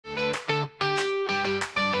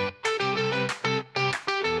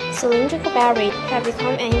Cylindrical batteries have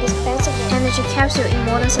become an indispensable energy capsule in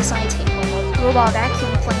modern society. Robot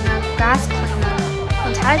vacuum cleaner, gas cleaner,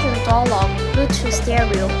 intelligent door lock, Bluetooth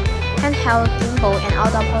stereo, handheld gimbal, and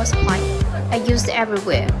outdoor power supply are used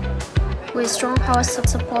everywhere. With strong power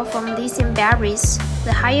support from lithium batteries,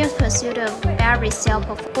 the higher pursuit of battery cell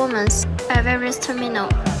performance by various terminal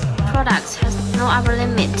products has no upper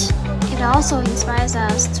limit. It also inspires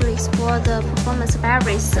us to explore the performance of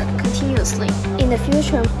batteries continuously. In the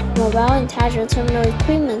future, mobile intelligent terminal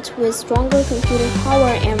equipment with stronger computing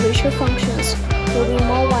power and richer functions will be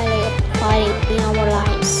more widely applied in our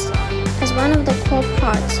lives. As one of the core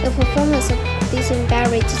parts, the performance of lithium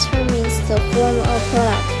battery determines the form of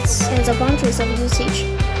products and the boundaries of usage.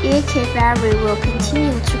 BAK battery will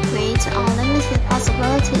continue to create unlimited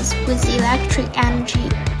possibilities with electric energy.